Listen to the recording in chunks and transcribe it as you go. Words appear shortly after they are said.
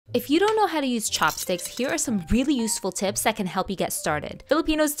If you don't know how to use chopsticks, here are some really useful tips that can help you get started.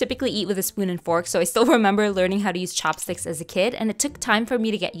 Filipinos typically eat with a spoon and fork, so I still remember learning how to use chopsticks as a kid, and it took time for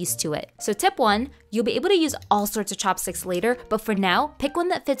me to get used to it. So tip 1, you'll be able to use all sorts of chopsticks later, but for now, pick one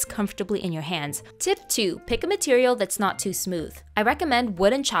that fits comfortably in your hands. Tip 2, pick a material that's not too smooth. I recommend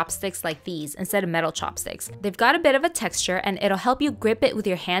wooden chopsticks like these instead of metal chopsticks. They've got a bit of a texture and it'll help you grip it with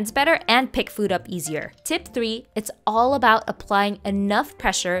your hands better and pick food up easier. Tip 3, it's all about applying enough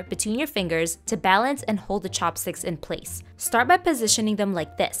pressure between your fingers to balance and hold the chopsticks in place. Start by positioning them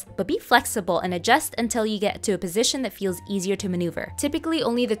like this, but be flexible and adjust until you get to a position that feels easier to maneuver. Typically,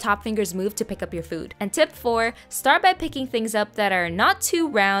 only the top fingers move to pick up your food. And tip 4, start by picking things up that are not too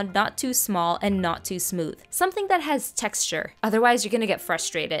round, not too small, and not too smooth. Something that has texture. Otherwise, you're gonna get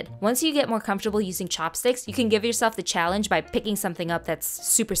frustrated. Once you get more comfortable using chopsticks, you can give yourself the challenge by picking something up that's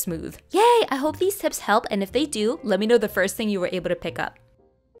super smooth. Yay! I hope these tips help, and if they do, let me know the first thing you were able to pick up.